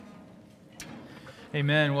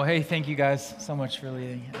Amen. Well, hey, thank you guys so much for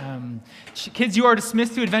leading. Kids, you are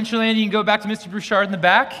dismissed to Adventureland. You can go back to Mr. Bouchard in the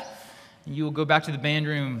back. You will go back to the band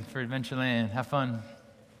room for Adventureland. Have fun.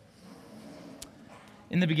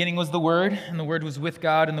 In the beginning was the Word, and the Word was with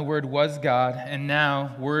God, and the Word was God. And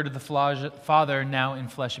now, Word of the Father, now in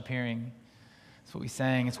flesh appearing. It's what we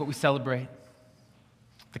sang. It's what we celebrate.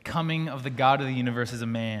 The coming of the God of the universe as a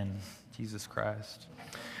man, Jesus Christ.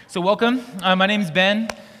 So welcome. My name is Ben.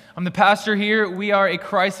 I'm the pastor here. We are a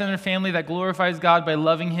Christ-centered family that glorifies God by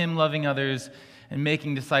loving Him, loving others, and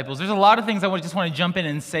making disciples. There's a lot of things I just want to jump in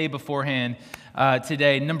and say beforehand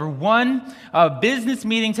today. Number one, business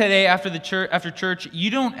meeting today after church.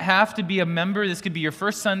 You don't have to be a member. This could be your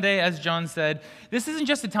first Sunday, as John said. This isn't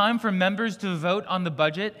just a time for members to vote on the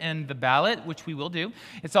budget and the ballot, which we will do.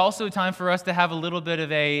 It's also a time for us to have a little bit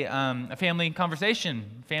of a family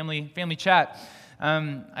conversation, family chat.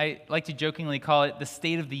 I like to jokingly call it the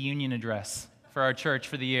State of the Union address for our church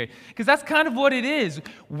for the year, because that's kind of what it is.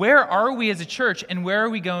 Where are we as a church, and where are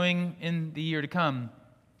we going in the year to come?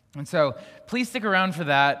 And so please stick around for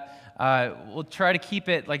that. We'll try to keep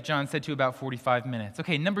it, like John said, to about 45 minutes.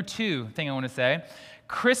 Okay, number two thing I want to say,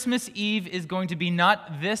 Christmas Eve is going to be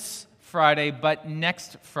not this Friday, but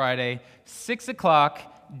next Friday, 6 o'clock,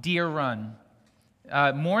 Deer Run.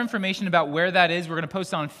 More information about where that is, we're going to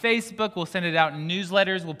post it on Facebook. We'll send it out in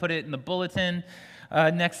newsletters. We'll put it in the bulletin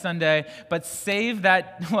next Sunday. But save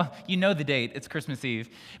that, well, you know the date. It's Christmas Eve.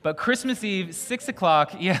 But Christmas Eve, 6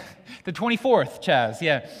 o'clock, yeah, the 24th, Chaz,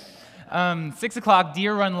 yeah. 6 o'clock,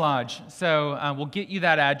 Deer Run Lodge. So we'll get you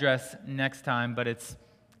that address next time, but it's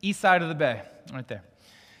east side of the bay, right there.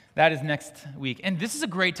 That is next week. And this is a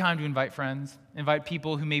great time to invite friends, invite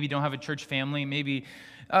people who maybe don't have a church family, maybe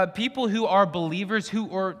people who are believers who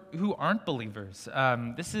aren't believers.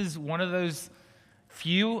 This is one of those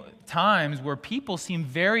few times where people seem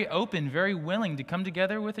very open, very willing to come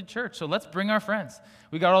together with a church. So let's bring our friends.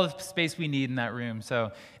 We got all the space we need in that room.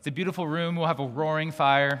 So it's a beautiful room. We'll have a roaring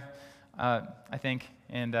fire, I think,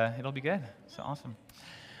 and it'll be good. So awesome.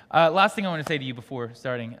 Last thing I want to say to you before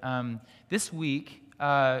starting. This week,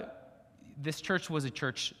 this church was a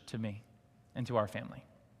church to me and to our family.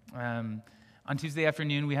 On Tuesday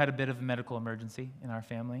afternoon, we had a bit of a medical emergency in our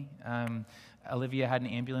family. Olivia had an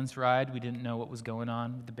ambulance ride. We didn't know what was going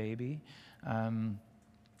on with the baby.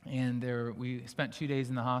 We spent 2 days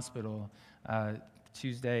in the hospital,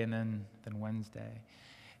 Tuesday and then Wednesday.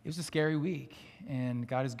 It was a scary week, and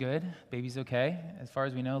God is good. Baby's okay. As far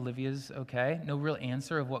as we know, Olivia's okay. No real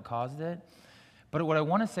answer of what caused it. But what I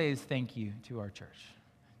want to say is thank you to our church.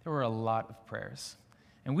 There were a lot of prayers.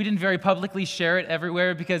 And we didn't very publicly share it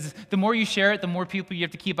everywhere, because the more you share it, the more people you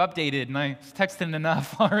have to keep updated. And I texted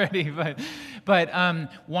enough already, but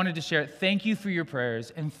wanted to share it. Thank you for your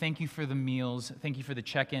prayers, and thank you for the meals. Thank you for the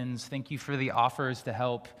check-ins. Thank you for the offers to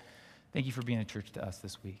help. Thank you for being a church to us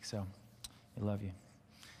this week. So I love you.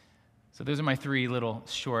 So those are my three little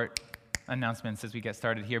short announcements as we get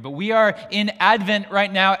started here. But we are in Advent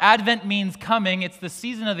right now. Advent means coming. It's the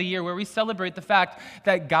season of the year where we celebrate the fact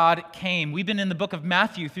that God came. We've been in the book of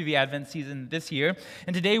Matthew through the Advent season this year.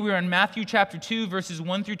 And today we're in Matthew chapter 2, verses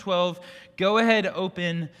 1 through 12. Go ahead,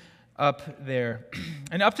 open up there.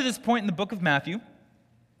 And up to this point in the book of Matthew,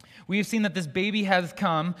 we have seen that this baby has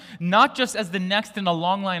come not just as the next in a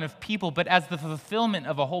long line of people, but as the fulfillment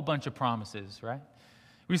of a whole bunch of promises, right?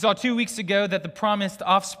 We saw 2 weeks ago that the promised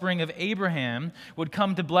offspring of Abraham would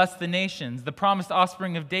come to bless the nations. The promised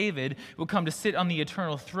offspring of David would come to sit on the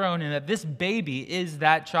eternal throne, and that this baby is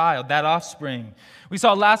that child, that offspring. We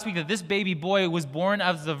saw last week that this baby boy was born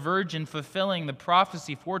as a virgin, fulfilling the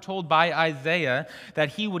prophecy foretold by Isaiah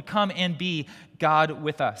that he would come and be God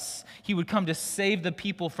with us. He would come to save the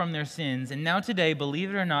people from their sins. And now today,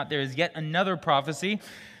 believe it or not, there is yet another prophecy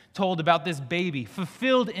told about this baby,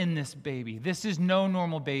 fulfilled in this baby. This is no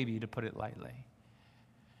normal baby, to put it lightly.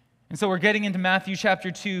 And so we're getting into Matthew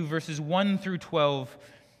chapter 2, verses 1 through 12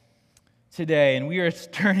 today, and we are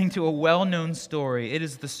turning to a well-known story. It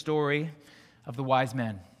is the story of the wise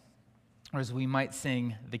men, or as we might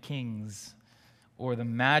sing, the kings, or the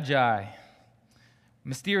magi,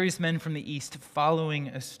 mysterious men from the east following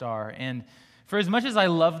a star. And for as much as I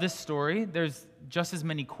love this story, there's just as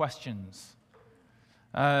many questions.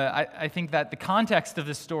 I think that the context of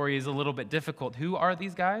this story is a little bit difficult. Who are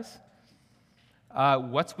these guys?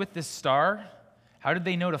 What's with this star? How did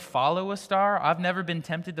they know to follow a star? I've never been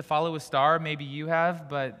tempted to follow a star. Maybe you have,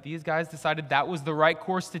 but these guys decided that was the right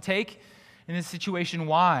course to take in this situation.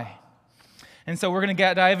 Why? And so we're going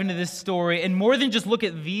to dive into this story, and more than just look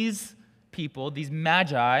at these people, these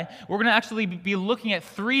magi, we're going to actually be looking at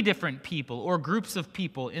three different people or groups of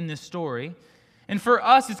people in this story. And for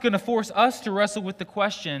us, it's going to force us to wrestle with the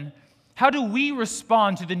question, how do we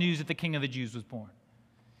respond to the news that the King of the Jews was born?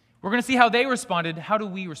 We're going to see how they responded. How do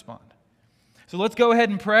we respond? So let's go ahead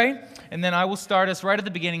and pray, and then I will start us right at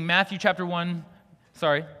the beginning, Matthew chapter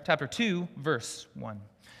 2, verse 1.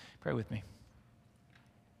 Pray with me.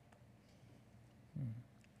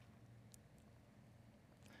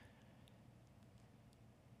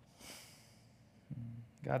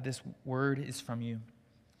 God, this word is from you.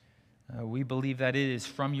 We believe that it is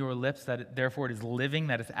from your lips, therefore it is living,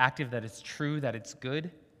 that it's active, that it's true, that it's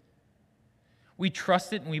good. We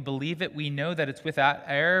trust it and we believe it. We know that it's without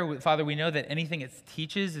error. Father, we know that anything it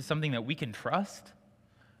teaches is something that we can trust.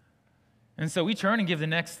 And so we turn and give the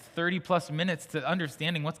next 30 plus minutes to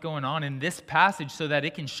understanding what's going on in this passage so that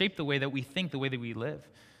it can shape the way that we think, the way that we live.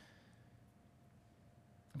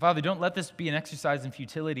 Father, don't let this be an exercise in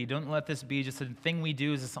futility. Don't let this be just a thing we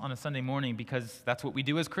do on a Sunday morning because that's what we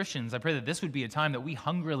do as Christians. I pray that this would be a time that we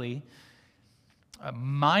hungrily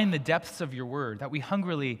mine the depths of your word, that we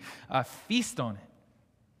hungrily feast on it,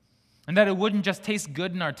 and that it wouldn't just taste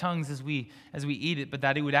good in our tongues as we eat it, but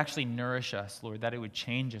that it would actually nourish us, Lord, that it would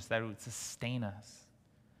change us, that it would sustain us,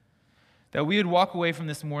 that we would walk away from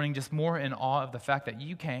this morning just more in awe of the fact that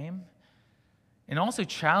you came, and also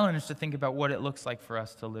challenged to think about what it looks like for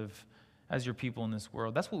us to live as your people in this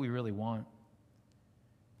world. That's what we really want.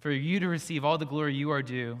 For you to receive all the glory you are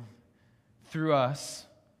due through us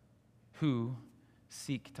who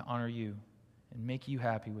seek to honor you and make you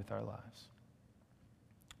happy with our lives.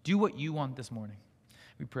 Do what you want this morning.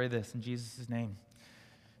 We pray this in Jesus' name.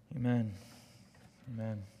 Amen.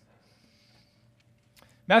 Amen.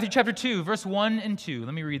 Matthew chapter 2, verse 1 and 2.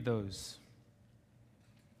 Let me read those.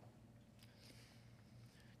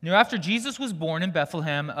 Now, after Jesus was born in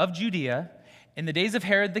Bethlehem of Judea, in the days of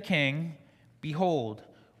Herod the king, behold,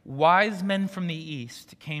 wise men from the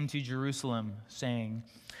east came to Jerusalem, saying,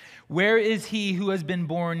 "Where is he who has been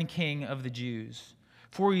born King of the Jews?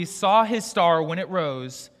 For we saw his star when it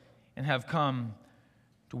rose and have come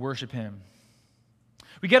to worship him."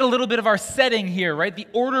 We get a little bit of our setting here, right? The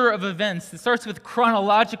order of events. It starts with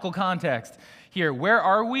chronological context here. Where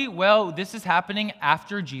are we? Well, this is happening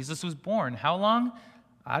after Jesus was born. How long?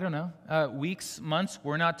 I don't know. Weeks, months,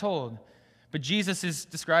 we're not told. But Jesus is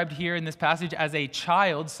described here in this passage as a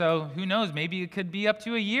child, so who knows? Maybe it could be up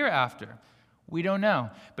to a year after. We don't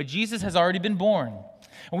know. But Jesus has already been born.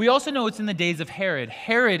 And we also know it's in the days of Herod.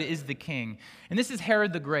 Herod is the king. And this is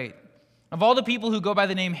Herod the Great. Of all the people who go by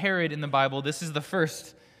the name Herod in the Bible, this is the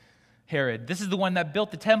first Herod. This is the one that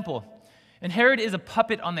built the temple. And Herod is a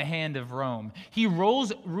puppet on the hand of Rome. He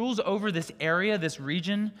rules over this area, this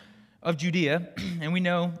region of Judea, and we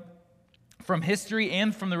know from history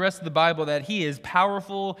and from the rest of the Bible that he is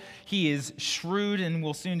powerful, he is shrewd, and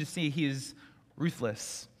we'll soon to see he is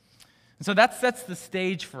ruthless. And so that sets the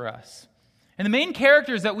stage for us. And the main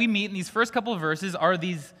characters that we meet in these first couple of verses are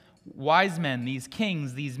these wise men, these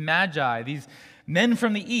kings, these magi, these men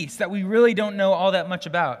from the east that we really don't know all that much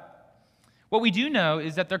about. What we do know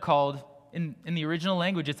is that they're called, in the original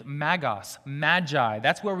language, it's magos, magi.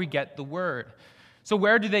 That's where we get the word. So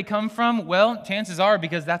where do they come from? Well, chances are,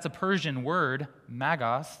 because that's a Persian word,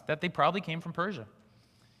 magos, that they probably came from Persia.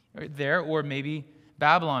 There, or maybe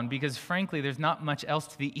Babylon, because frankly, there's not much else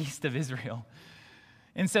to the east of Israel.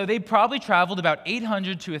 And so they probably traveled about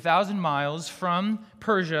 800 to 1,000 miles from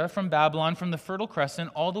Persia, from Babylon, from the Fertile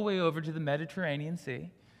Crescent, all the way over to the Mediterranean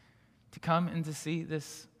Sea to come and to see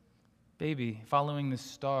this baby following this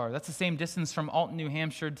star. That's the same distance from Alton, New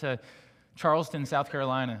Hampshire to Charleston, South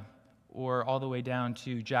Carolina, or all the way down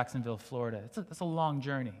to Jacksonville, Florida. It's a long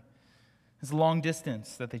journey. It's a long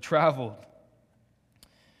distance that they traveled.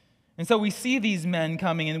 And so we see these men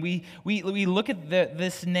coming, and we look at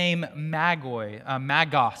this name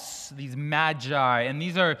Magos, these magi, and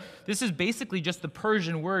this is basically just the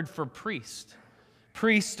Persian word for priest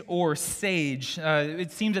or sage.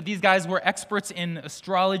 It seems that these guys were experts in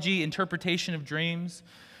astrology, interpretation of dreams,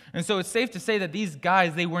 and so it's safe to say that these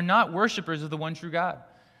guys, they were not worshipers of the one true God.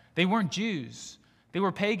 They weren't Jews. They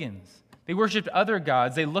were pagans. They worshipped other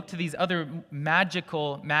gods. They looked to these other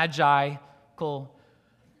magical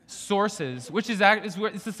sources, which it's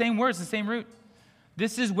the same word, it's the same root.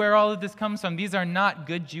 This is where all of this comes from. These are not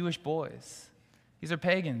good Jewish boys. These are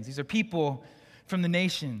pagans. These are people from the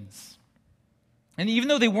nations. And even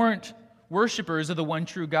though they weren't worshipers of the one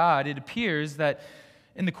true God, it appears that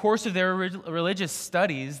in the course of their religious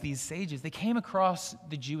studies, these sages, they came across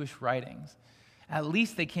the Jewish writings. At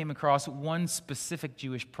least they came across one specific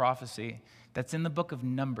Jewish prophecy that's in the book of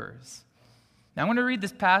Numbers. Now, I want to read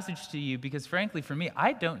this passage to you because, frankly, for me,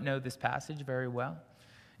 I don't know this passage very well.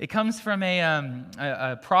 It comes from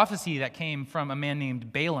a prophecy that came from a man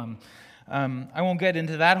named Balaam. I won't get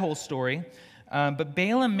into that whole story, but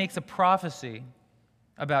Balaam makes a prophecy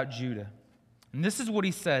about Judah. And this is what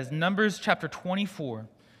he says, Numbers chapter 24,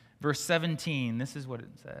 verse 17. This is what it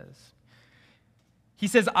says. He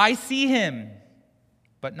says, I see him,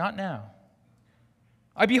 but not now.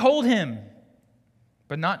 I behold him,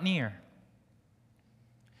 but not near.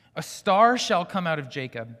 A star shall come out of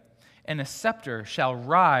Jacob, and a scepter shall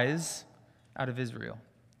rise out of Israel.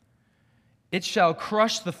 It shall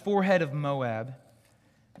crush the forehead of Moab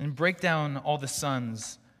and break down all the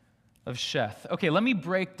sons of Sheth. Okay, let me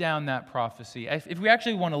break down that prophecy. If we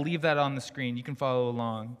actually want to leave that on the screen, you can follow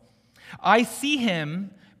along. I see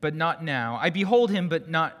him, but not now. I behold him, but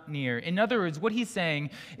not near. In other words, what he's saying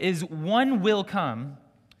is one will come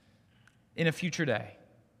in a future day.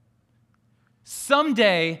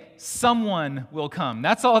 Someday, someone will come.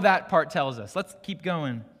 That's all that part tells us. Let's keep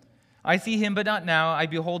going. I see him, but not now. I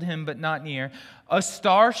behold him, but not near. A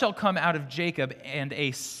star shall come out of Jacob, and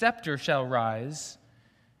a scepter shall rise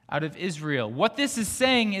out of Israel. What this is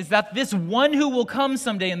saying is that this one who will come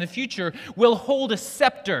someday in the future will hold a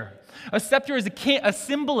scepter. A scepter is a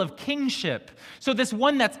symbol of kingship. So this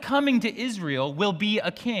one that's coming to Israel will be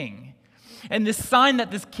a king. And the sign that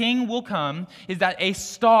this king will come is that a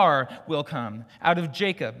star will come out of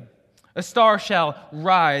Jacob. A star shall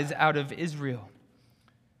rise out of Israel.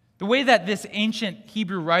 The way that this ancient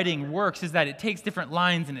Hebrew writing works is that it takes different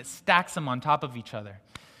lines and it stacks them on top of each other.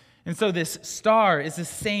 And so this star is the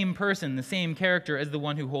same person, the same character as the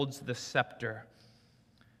one who holds the scepter.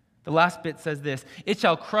 The last bit says this, it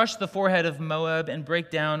shall crush the forehead of Moab and break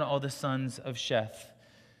down all the sons of Sheth.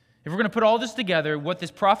 If we're going to put all this together, what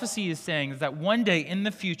this prophecy is saying is that one day in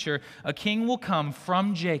the future, a king will come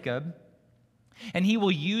from Jacob, and he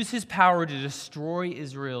will use his power to destroy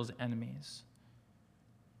Israel's enemies.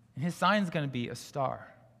 And his sign is going to be a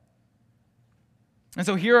star. And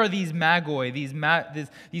so here are these magoi,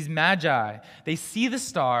 these magi. They see the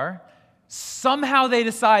star. Somehow they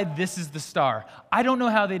decide this is the star. I don't know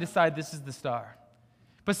how they decide this is the star.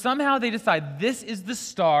 But somehow they decide this is the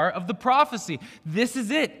star of the prophecy. This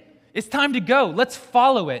is it. It's time to go. Let's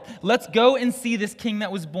follow it. Let's go and see this king that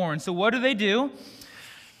was born. So what do?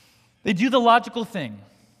 They do the logical thing.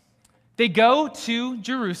 They go to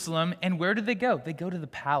Jerusalem, and where do they go? They go to the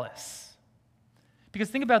palace. Because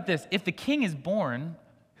think about this. If the king is born,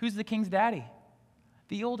 who's the king's daddy?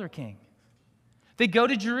 The older king. They go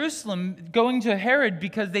to Jerusalem, going to Herod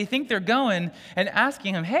because they think they're going and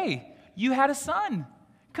asking him, hey, you had a son.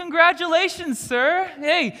 Congratulations, sir.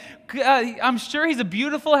 Hey, I'm sure he's a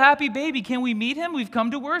beautiful, happy baby. Can we meet him? We've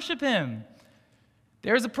come to worship him.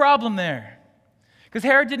 There's a problem there because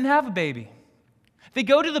Herod didn't have a baby. They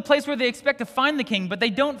go to the place where they expect to find the king, but they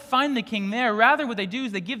don't find the king there. Rather, what they do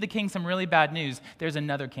is they give the king some really bad news. There's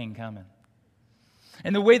another king coming.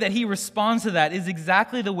 And the way that he responds to that is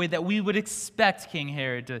exactly the way that we would expect King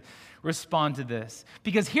Herod to respond to this.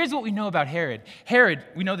 Because here's what we know about Herod. Herod,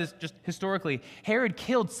 we know this just historically, Herod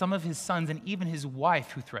killed some of his sons and even his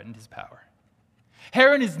wife who threatened his power.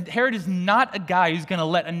 Herod is not a guy who's going to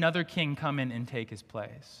let another king come in and take his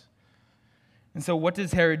place. And so what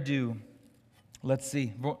does Herod do? Let's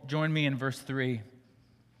see. Join me in verse 3.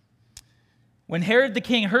 When Herod the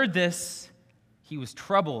king heard this, he was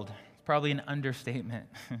troubled. It's probably an understatement.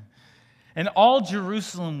 And all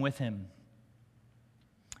Jerusalem with him.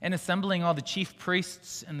 And assembling all the chief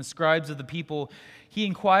priests and the scribes of the people, he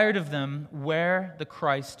inquired of them where the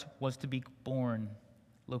Christ was to be born,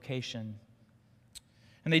 location.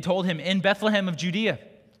 And they told him, in Bethlehem of Judea,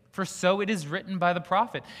 for so it is written by the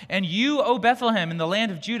prophet. And you, O Bethlehem, in the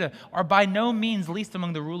land of Judah, are by no means least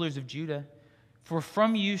among the rulers of Judah. For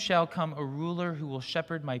from you shall come a ruler who will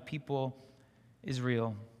shepherd my people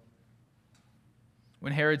Israel.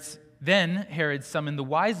 Then Herod summoned the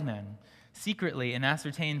wise men secretly and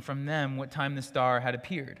ascertained from them what time the star had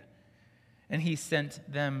appeared. And he sent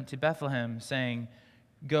them to Bethlehem, saying,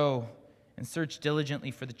 go and search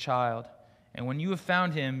diligently for the child. And when you have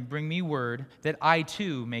found him, bring me word that I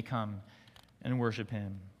too may come and worship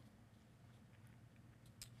him.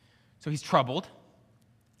 So he's troubled,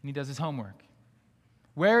 and he does his homework.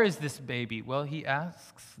 Where is this baby? Well, he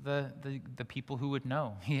asks the people who would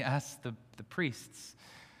know. He asks the priests,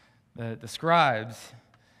 the scribes,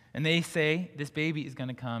 and they say this baby is going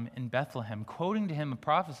to come in Bethlehem, quoting to him a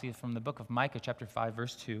prophecy from the book of Micah, chapter 5,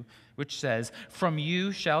 verse 2, which says, from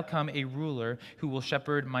you shall come a ruler who will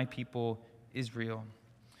shepherd my people Israel.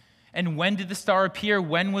 And when did the star appear?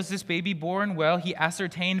 When was this baby born? Well, he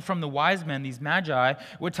ascertained from the wise men, these magi,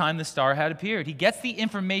 what time the star had appeared. He gets the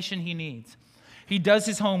information he needs. He does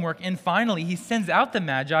his homework, and finally he sends out the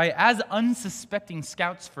Magi as unsuspecting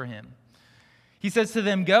scouts for him. He says to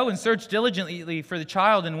them, "Go and search diligently for the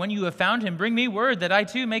child, and when you have found him, bring me word that I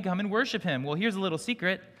too may come and worship him." Well, here's a little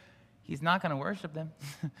secret. He's not going to worship them.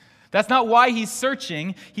 That's not why he's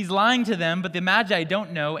searching. He's lying to them, but the Magi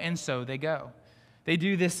don't know, and so they go. They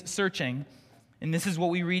do this searching, and this is what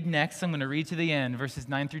we read next. I'm going to read to the end, verses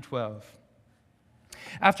 9 through 12.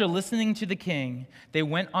 After listening to the king, they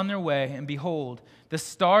went on their way, and behold, the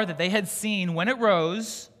star that they had seen when it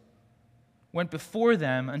rose went before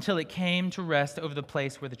them until it came to rest over the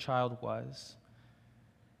place where the child was.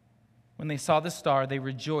 When they saw the star, they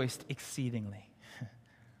rejoiced exceedingly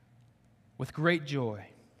with great joy.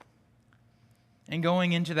 And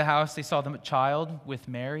going into the house, they saw the child with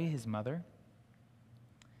Mary, his mother,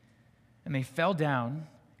 and they fell down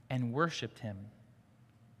and worshiped him.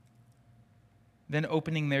 Then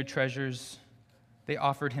opening their treasures, they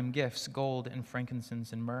offered him gifts, gold and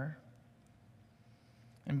frankincense and myrrh.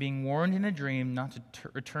 And being warned in a dream not to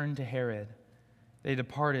return to Herod, they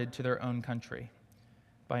departed to their own country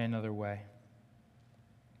by another way.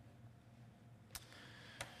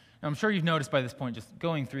 Now, I'm sure you've noticed by this point, just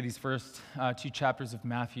going through these first two chapters of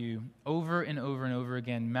Matthew, over and over and over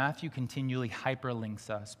again, Matthew continually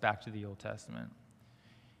hyperlinks us back to the Old Testament.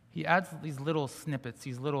 He adds these little snippets,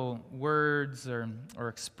 these little words or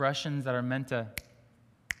expressions that are meant to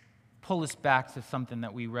pull us back to something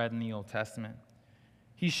that we read in the Old Testament.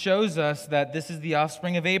 He shows us that this is the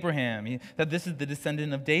offspring of Abraham, that this is the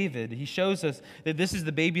descendant of David. He shows us that this is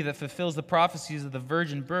the baby that fulfills the prophecies of the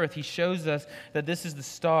virgin birth. He shows us that this is the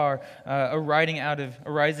star arising out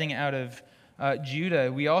of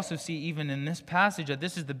Judah. We also see even in this passage that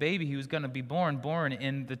this is the baby who is going to be born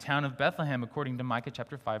in the town of Bethlehem, according to Micah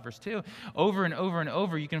chapter 5, verse 2. Over and over and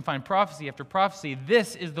over, you can find prophecy after prophecy.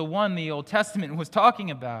 This is the one the Old Testament was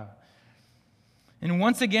talking about. And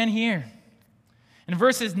once again here, in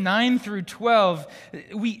verses 9 through 12,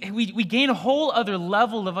 we gain a whole other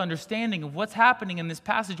level of understanding of what's happening in this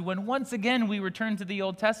passage when once again we return to the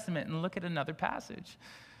Old Testament and look at another passage.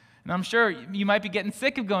 And I'm sure you might be getting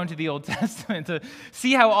sick of going to the Old Testament to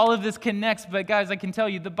see how all of this connects, but guys, I can tell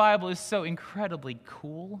you the Bible is so incredibly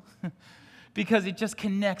cool because it just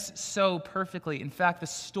connects so perfectly. In fact, the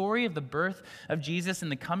story of the birth of Jesus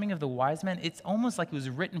and the coming of the wise men, it's almost like it was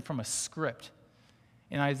written from a script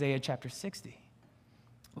in Isaiah chapter 60.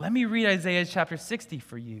 Let me read Isaiah chapter 60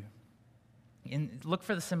 for you. And look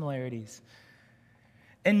for the similarities.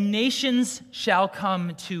 "And nations shall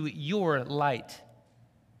come to your light,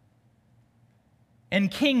 and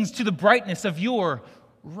kings to the brightness of your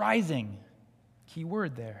rising." Key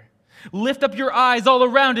word there. "Lift up your eyes all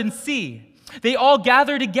around and see. They all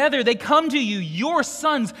gather together. They come to you. Your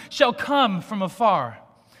sons shall come from afar,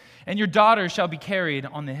 and your daughters shall be carried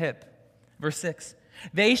on the hip." Verse 6.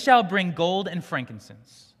 "They shall bring gold and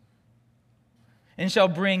frankincense, and shall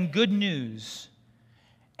bring good news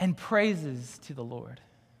and praises to the Lord.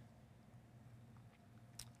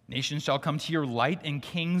 Nations shall come to your light, and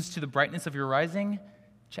kings to the brightness of your rising."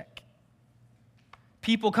 Check.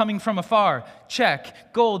 People coming from afar.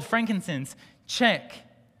 Check. Gold, frankincense. Check.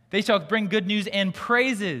 They shall bring good news and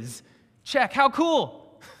praises. Check. How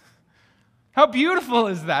cool. How beautiful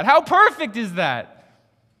is that? How perfect is that?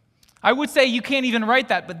 I would say you can't even write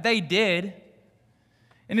that, but they did.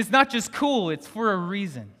 And it's not just cool, it's for a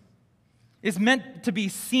reason. It's meant to be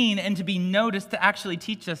seen and to be noticed to actually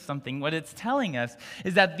teach us something. What it's telling us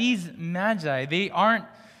is that these magi,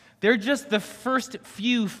 they're just the first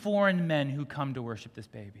few foreign men who come to worship this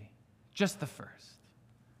baby. Just the first,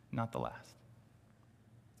 not the last.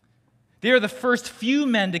 They are the first few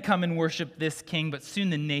men to come and worship this king, but soon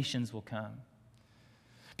the nations will come.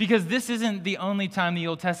 Because this isn't the only time the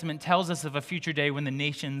Old Testament tells us of a future day when the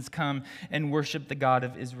nations come and worship the God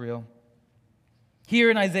of Israel. Here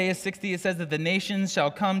in Isaiah 60, it says that the nations shall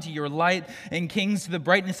come to your light and kings to the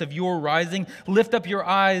brightness of your rising. Lift up your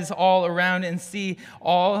eyes all around and see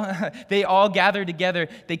they all gather together.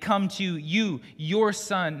 They come to you. Your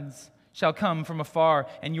sons shall come from afar,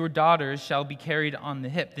 and your daughters shall be carried on the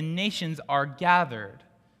hip. The nations are gathered.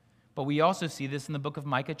 But we also see this in the book of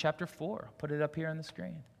Micah chapter 4. I'll put it up here on the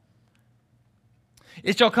screen.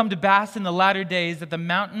 "It shall come to pass in the latter days that the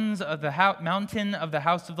mountain of the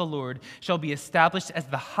house of the Lord shall be established as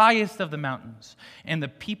the highest of the mountains, and the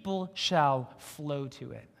people shall flow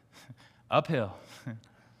to it." Uphill.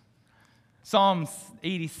 Psalms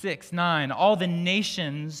 86:9. "All the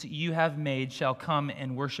nations you have made shall come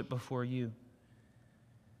and worship before you."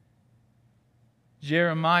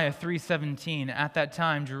 Jeremiah 3:17. "At that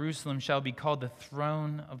time Jerusalem shall be called the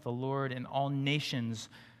throne of the Lord, and all nations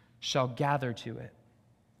shall gather to it."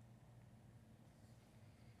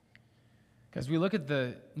 Because we look at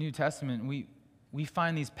the New Testament, we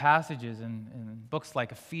find these passages in books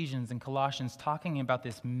like Ephesians and Colossians talking about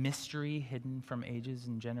this mystery hidden from ages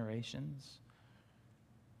and generations.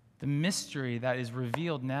 The mystery that is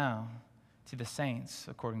revealed now to the saints,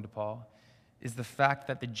 according to Paul, is the fact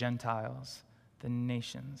that the Gentiles, the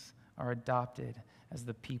nations, are adopted as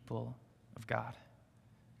the people of God.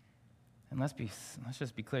 And let's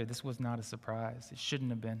just be clear, this was not a surprise. It shouldn't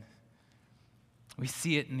have been. We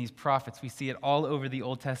see it in these prophets. We see it all over the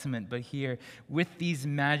Old Testament. But here, with these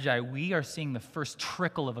magi, we are seeing the first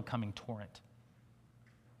trickle of a coming torrent.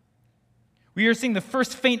 We are seeing the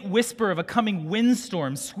first faint whisper of a coming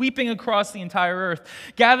windstorm sweeping across the entire earth,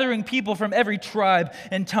 gathering people from every tribe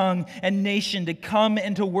and tongue and nation to come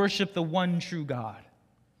and to worship the one true God.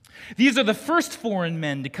 These are the first foreign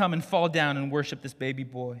men to come and fall down and worship this baby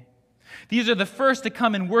boy. These are the first to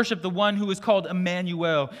come and worship the one who is called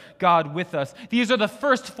Emmanuel, God with us. These are the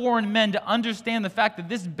first foreign men to understand the fact that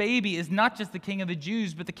this baby is not just the King of the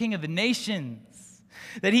Jews, but the King of the nations.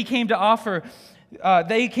 That he came to offer,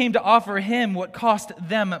 they came to offer him what cost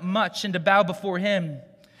them much and to bow before him.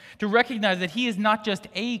 To recognize that he is not just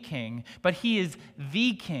a king, but he is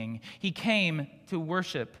the king. He came to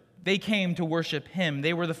worship. They came to worship him.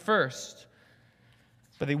 They were the first,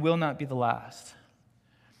 but they will not be the last.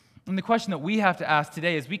 And the question that we have to ask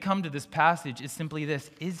today as we come to this passage is simply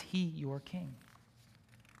this: is he your king?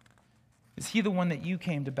 Is he the one that you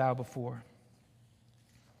came to bow before?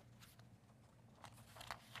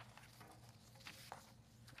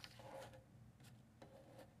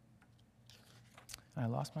 I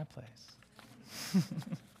lost my place.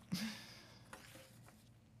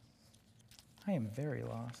 I am very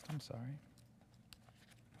lost. I'm sorry.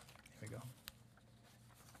 Here we go.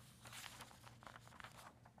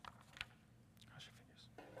 Cross your fingers.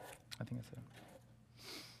 I think that's it.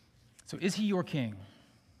 So is he your king?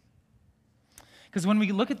 Because when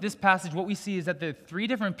we look at this passage, what we see is that the three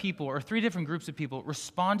different people, or three different groups of people,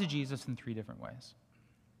 respond to Jesus in three different ways.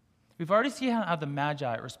 We've already seen how the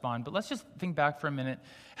Magi respond, but let's just think back for a minute.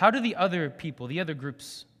 How do the other people, the other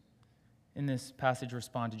groups in this passage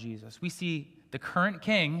respond to Jesus? We see the current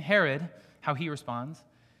king, Herod, how he responds.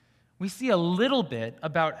 We see a little bit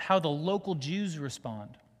about how the local Jews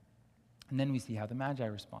respond. And then we see how the Magi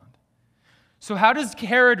respond. So how does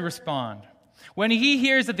Herod respond? When he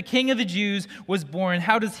hears that the king of the Jews was born,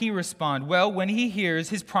 how does he respond? Well, when he hears,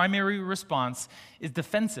 his primary response is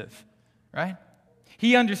defensive, right?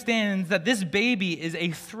 He understands that this baby is a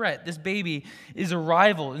threat. This baby is a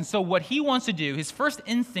rival. And so what he wants to do, his first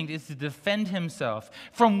instinct is to defend himself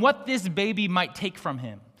from what this baby might take from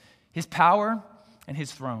him, his power and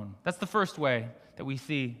his throne. That's the first way that we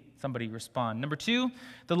see somebody respond. Number two,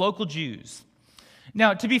 the local Jews.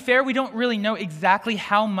 Now, to be fair, we don't really know exactly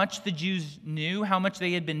how much the Jews knew, how much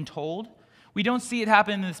they had been told. We don't see it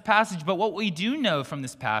happen in this passage, but what we do know from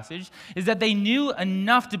this passage is that they knew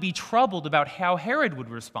enough to be troubled about how Herod would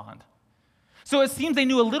respond. So it seems they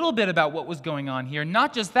knew a little bit about what was going on here.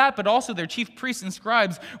 Not just that, but also their chief priests and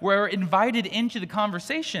scribes were invited into the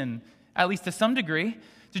conversation, at least to some degree,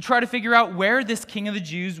 to try to figure out where this king of the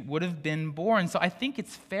Jews would have been born. So I think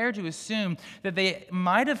it's fair to assume that they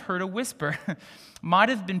might have heard a whisper, might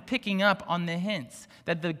have been picking up on the hints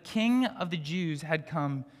that the king of the Jews had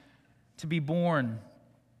come to be born.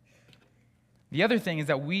 The other thing is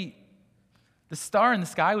that the star in the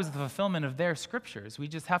sky was the fulfillment of their scriptures. We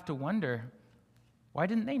just have to wonder, why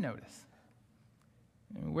didn't they notice?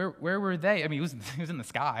 Where were they? I mean, it was in the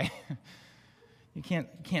sky. You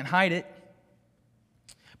can't hide it.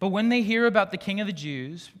 But when they hear about the king of the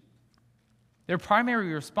Jews, their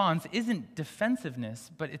primary response isn't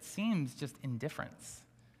defensiveness, but it seems just indifference.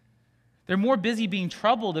 They're more busy being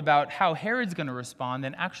troubled about how Herod's going to respond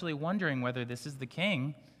than actually wondering whether this is the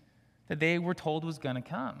king that they were told was going to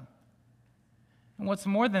come. And what's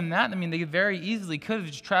more than that, I mean, they very easily could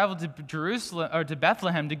have just traveled to Jerusalem or to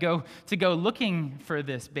Bethlehem to go looking for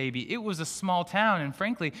this baby. It was a small town, and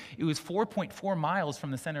frankly, it was 4.4 miles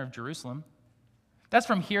from the center of Jerusalem. That's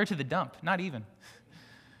from here to the dump, not even.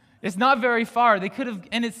 It's not very far. They could have,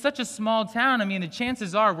 and it's such a small town. I mean, the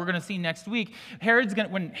chances are, we're going to see next week,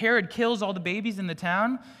 when Herod kills all the babies in the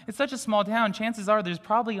town, it's such a small town, chances are there's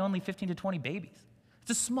probably only 15 to 20 babies.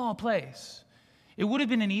 It's a small place. It would have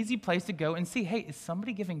been an easy place to go and see, hey, is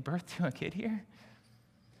somebody giving birth to a kid here?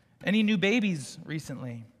 Any new babies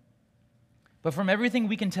recently? But from everything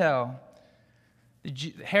we can tell,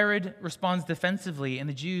 Herod responds defensively and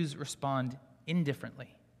the Jews respond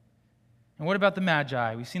indifferently. And what about the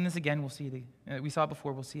Magi? We've seen this again. We saw it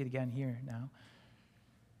before. We'll see it again here now.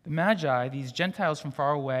 The Magi, these Gentiles from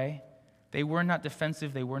far away, they were not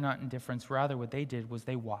defensive. They were not indifferent. Rather, what they did was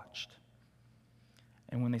they watched.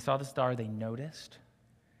 And when they saw the star, they noticed.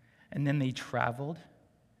 And then they traveled,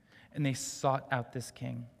 and they sought out this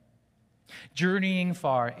king. Journeying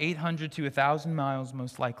far, 800 to 1,000 miles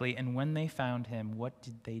most likely, and when they found him, what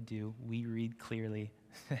did they do? We read clearly,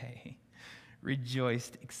 they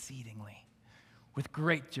rejoiced exceedingly, with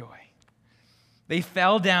great joy. They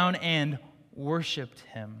fell down and worshiped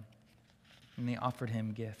him, and they offered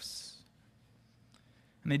him gifts.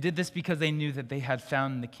 And they did this because they knew that they had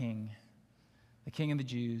found the king of the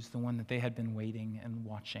Jews, the one that they had been waiting and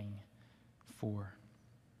watching for.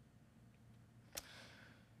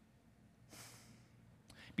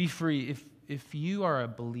 Be free. If you are a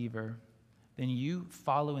believer, then you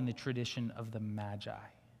follow in the tradition of the Magi.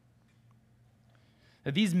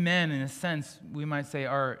 That these men, in a sense, we might say,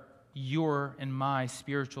 are your and my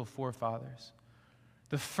spiritual forefathers.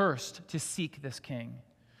 The first to seek this king.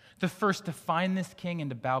 The first to find this king and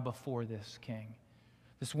to bow before this king.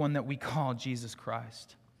 This one that we call Jesus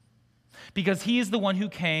Christ. Because he is the one who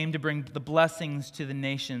came to bring the blessings to the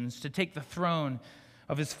nations, to take the throne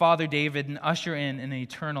of his father David and usher in an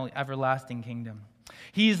eternal, everlasting kingdom.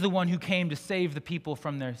 He is the one who came to save the people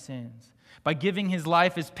from their sins by giving his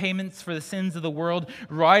life as payments for the sins of the world,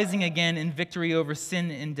 rising again in victory over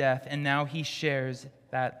sin and death, and now he shares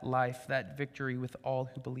that life, that victory with all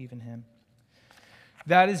who believe in him.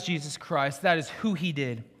 That is Jesus Christ. That is who he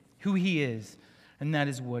did, who he is, and that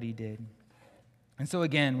is what he did. And so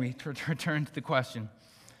again, we return to the question,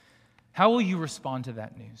 how will you respond to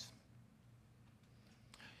that news?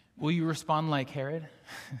 Will you respond like Herod?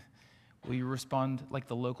 Will you respond like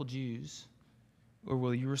the local Jews? Or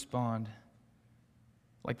will you respond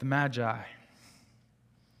like the Magi?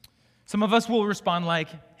 Some of us will respond like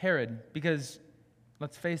Herod because,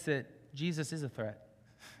 let's face it, Jesus is a threat.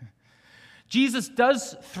 Jesus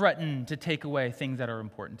does threaten to take away things that are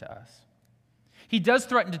important to us. He does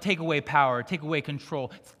threaten to take away power, take away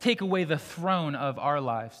control, take away the throne of our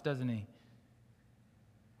lives, doesn't he?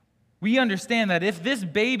 We understand that if this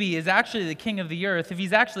baby is actually the king of the earth, if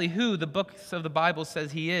he's actually who the books of the Bible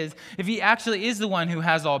says he is, if he actually is the one who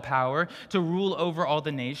has all power to rule over all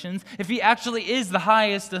the nations, if he actually is the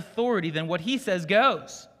highest authority, then what he says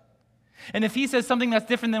goes. And if he says something that's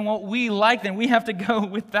different than what we like, then we have to go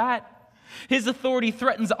with that. His authority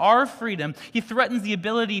threatens our freedom. He threatens the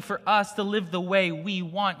ability for us to live the way we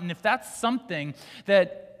want. And if that's something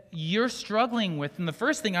that you're struggling with, and the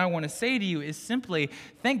first thing I want to say to you is simply,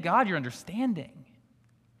 thank God you're understanding.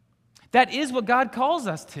 That is what God calls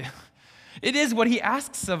us to. It is what he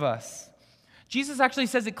asks of us. Jesus actually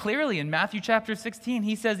says it clearly in Matthew chapter 16.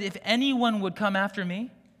 He says, if anyone would come after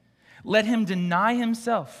me, let him deny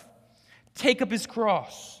himself, take up his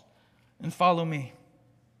cross, and follow me.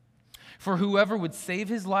 For whoever would save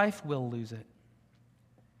his life will lose it.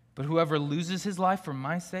 But whoever loses his life for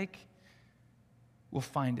my sake will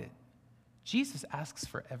find it. Jesus asks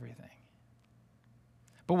for everything.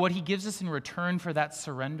 But what he gives us in return for that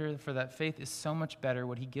surrender, for that faith, is so much better.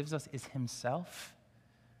 What he gives us is himself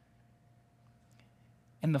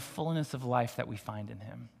and the fullness of life that we find in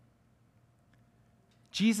him.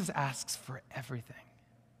 Jesus asks for everything.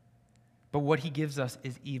 But what he gives us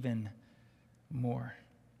is even more.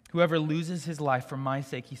 Whoever loses his life for my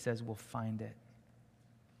sake, he says, will find it.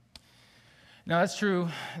 Now, that's true.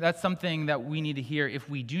 That's something that we need to hear if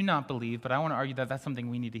we do not believe, but I want to argue that that's something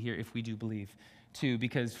we need to hear if we do believe, too,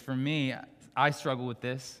 because for me, I struggle with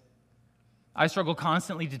this. I struggle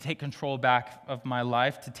constantly to take control back of my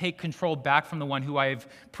life, to take control back from the one who I have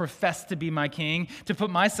professed to be my king, to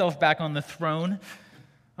put myself back on the throne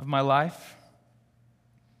of my life.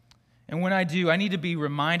 And when I do, I need to be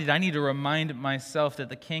reminded, I need to remind myself that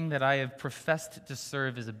the king that I have professed to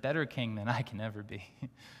serve is a better king than I can ever be.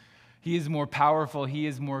 He is more powerful, he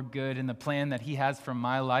is more good, and the plan that he has for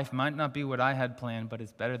my life might not be what I had planned, but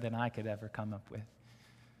it's better than I could ever come up with.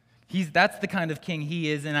 That's the kind of king he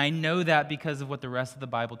is, and I know that because of what the rest of the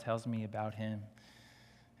Bible tells me about him.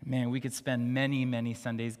 Man, we could spend many, many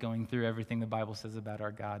Sundays going through everything the Bible says about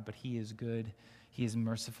our God, but he is good, he is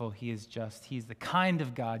merciful, he is just. He is the kind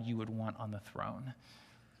of God you would want on the throne.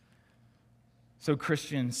 So,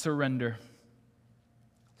 Christian, surrender.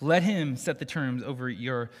 Let him set the terms over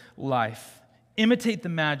your life. Imitate the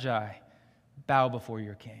Magi. Bow before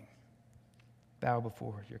your king. Bow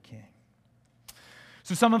before your king.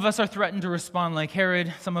 So some of us are threatened to respond like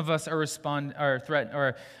Herod. Some of us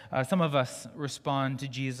respond to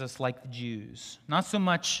Jesus like the Jews. Not so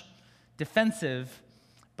much defensive,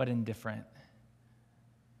 but indifferent.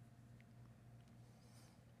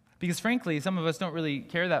 Because frankly, some of us don't really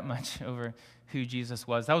care that much over who Jesus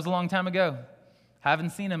was. That was a long time ago.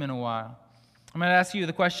 Haven't seen him in a while. I might ask you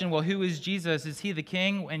the question, well, who is Jesus? Is he the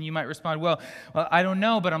king? And you might respond, well, I don't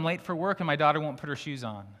know, but I'm late for work and my daughter won't put her shoes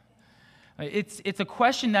on. It's a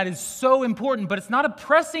question that is so important, but it's not a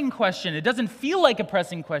pressing question. It doesn't feel like a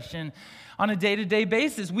pressing question on a day-to-day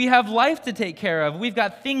basis. We have life to take care of. We've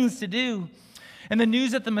got things to do. And the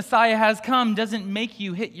news that the Messiah has come doesn't make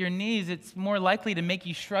you hit your knees. It's more likely to make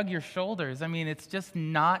you shrug your shoulders. I mean, it's just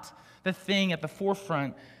not the thing at the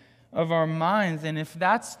forefront of our minds. And if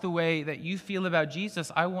that's the way that you feel about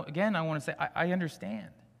Jesus, I want to say, I understand.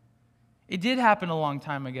 It did happen a long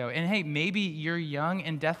time ago. And hey, maybe you're young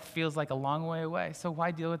and death feels like a long way away. So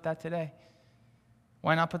why deal with that today?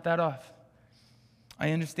 Why not put that off?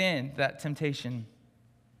 I understand that temptation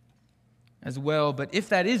as well. But if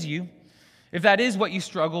that is you, if that is what you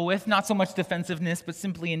struggle with, not so much defensiveness, but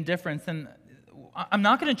simply indifference, then I'm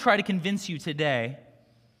not going to try to convince you today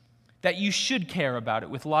that you should care about it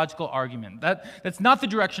with logical argument. That's not the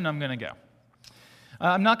direction I'm going to go.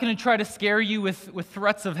 I'm not going to try to scare you with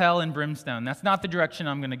threats of hell and brimstone. That's not the direction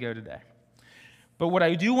I'm going to go today. But what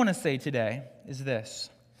I do want to say today is this,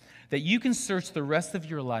 that you can search the rest of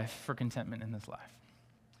your life for contentment in this life.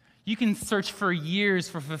 You can search for years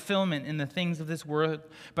for fulfillment in the things of this world,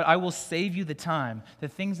 but I will save you the time. The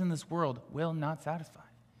things in this world will not satisfy.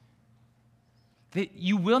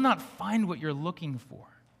 You will not find what you're looking for.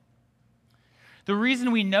 The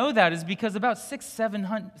reason we know that is because about 6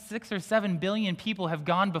 or 7 billion people have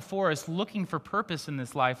gone before us looking for purpose in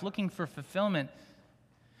this life, looking for fulfillment.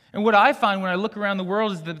 And what I find when I look around the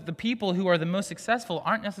world is that the people who are the most successful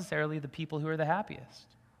aren't necessarily the people who are the happiest.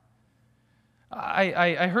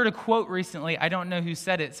 I heard a quote recently. I don't know who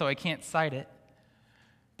said it, so I can't cite it.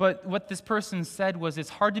 But what this person said was, it's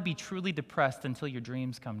hard to be truly depressed until your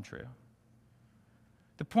dreams come true.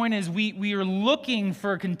 The point is, we are looking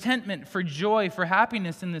for contentment, for joy, for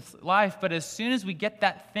happiness in this life, but as soon as we get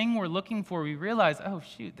that thing we're looking for, we realize, oh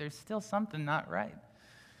shoot, there's still something not right.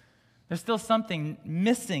 There's still something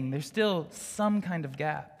missing. There's still some kind of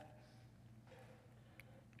gap.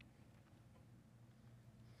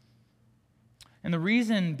 And the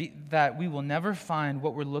reason that we will never find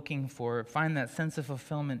what we're looking for, find that sense of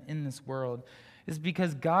fulfillment in this world, is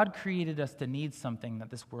because God created us to need something that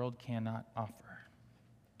this world cannot offer.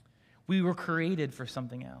 We were created for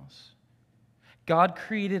something else. God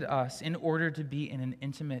created us in order to be in an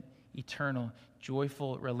intimate, eternal,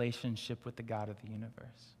 joyful relationship with the God of the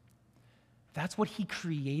universe. That's what He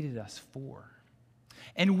created us for.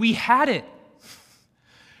 And we had it.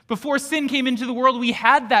 Before sin came into the world, we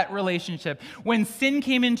had that relationship. When sin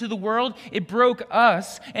came into the world, it broke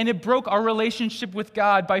us, and it broke our relationship with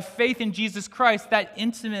God. By faith in Jesus Christ, that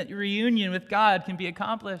intimate reunion with God can be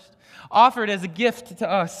accomplished, offered as a gift to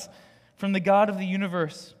us from the God of the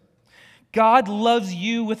universe. God loves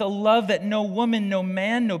you with a love that no woman, no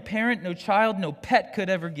man, no parent, no child, no pet could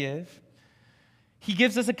ever give. He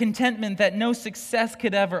gives us a contentment that no success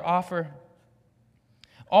could ever offer.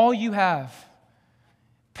 All you have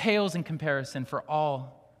pales in comparison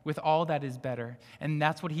with all that is better. And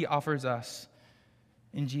that's what He offers us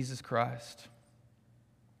in Jesus Christ.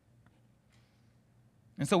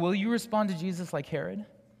 And so will you respond to Jesus like Herod?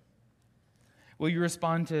 Will you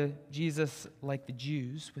respond to Jesus like the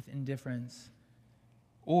Jews with indifference?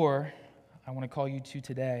 Or, I want to call you to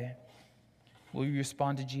today, will you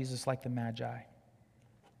respond to Jesus like the Magi?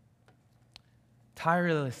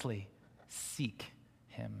 Tirelessly seek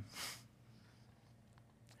Him.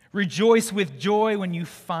 Rejoice with joy when you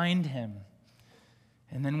find Him.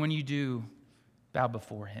 And then when you do, bow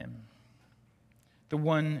before Him. The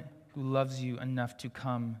one who loves you enough to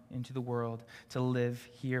come into the world, to live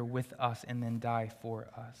here with us, and then die for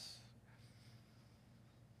us.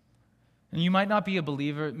 And you might not be a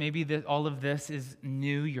believer. Maybe all of this is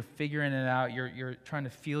new. You're figuring it out. You're trying to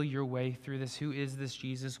feel your way through this. Who is this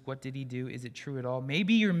Jesus? What did He do? Is it true at all?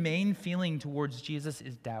 Maybe your main feeling towards Jesus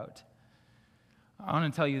is doubt. I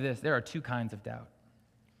want to tell you this. There are two kinds of doubt.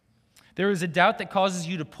 There is a doubt that causes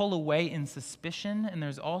you to pull away in suspicion, and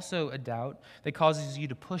there's also a doubt that causes you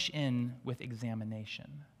to push in with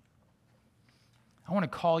examination. I want to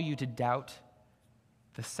call you to doubt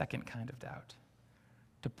the second kind of doubt,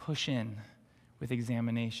 to push in with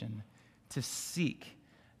examination, to seek,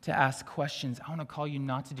 to ask questions. I want to call you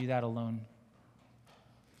not to do that alone.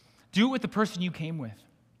 Do it with the person you came with.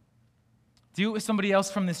 Do it with somebody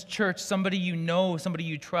else from this church, somebody you know, somebody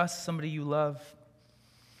you trust, somebody you love.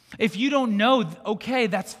 If you don't know, okay,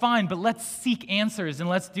 that's fine, but let's seek answers and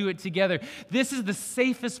let's do it together. This is the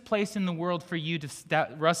safest place in the world for you to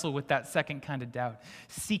wrestle with that second kind of doubt.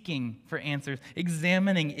 Seeking for answers,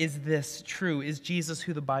 examining, is this true? Is Jesus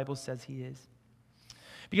who the Bible says He is?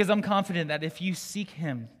 Because I'm confident that if you seek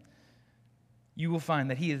Him, you will find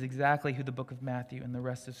that he is exactly who the book of Matthew and the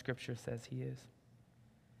rest of Scripture says he is.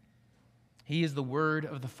 He is the Word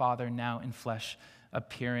of the Father now in flesh,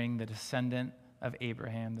 appearing, the descendant of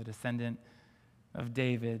Abraham, the descendant of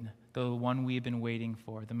David, the one we have been waiting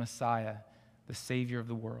for, the Messiah, the Savior of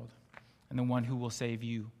the world, and the one who will save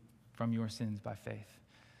you from your sins by faith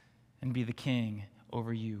and be the king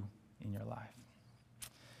over you in your life.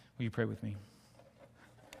 Will you pray with me?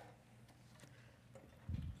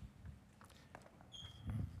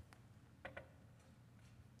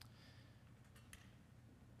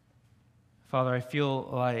 Father, I feel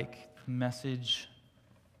like the message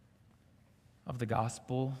of the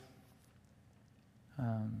gospel,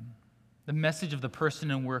 the message of the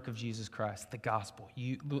person and work of Jesus Christ, the gospel,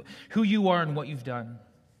 who you are and what you've done,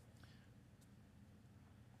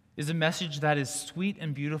 is a message that is sweet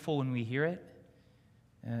and beautiful when we hear it,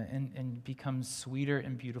 and becomes sweeter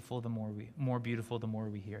and beautiful more beautiful the more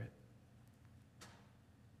we hear it.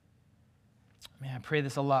 Man, I pray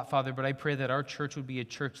this a lot, Father, but I pray that our church would be a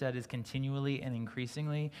church that is continually and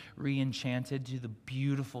increasingly re-enchanted to the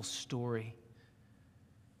beautiful story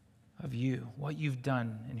of you, what you've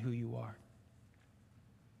done and who you are.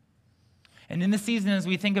 And in the season, as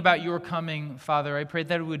we think about your coming, Father, I pray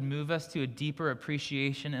that it would move us to a deeper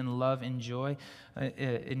appreciation and love and joy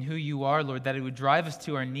in who you are, Lord, that it would drive us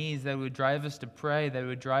to our knees, that it would drive us to pray, that it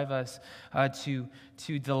would drive us to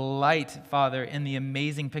delight, Father, in the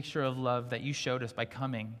amazing picture of love that you showed us by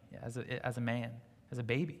coming as a man, as a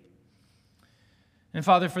baby. And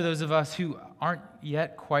Father, for those of us who aren't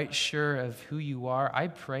yet quite sure of who you are, I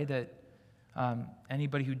pray that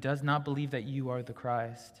anybody who does not believe that you are the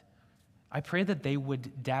Christ, I pray that they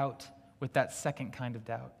would doubt with that second kind of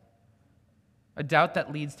doubt, a doubt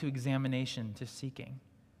that leads to examination, to seeking.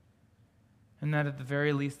 And that at the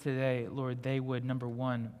very least today, Lord, they would, number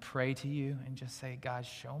one, pray to you and just say, God,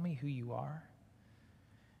 show me who you are.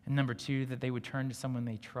 And number two, that they would turn to someone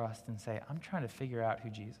they trust and say, I'm trying to figure out who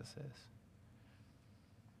Jesus is.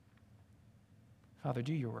 Father,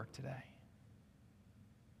 do your work today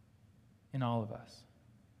in all of us.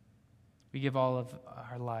 We give all of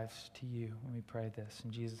our lives to you when we pray this.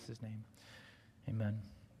 In Jesus' name, amen.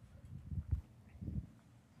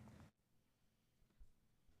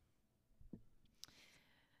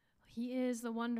 He is the wonderful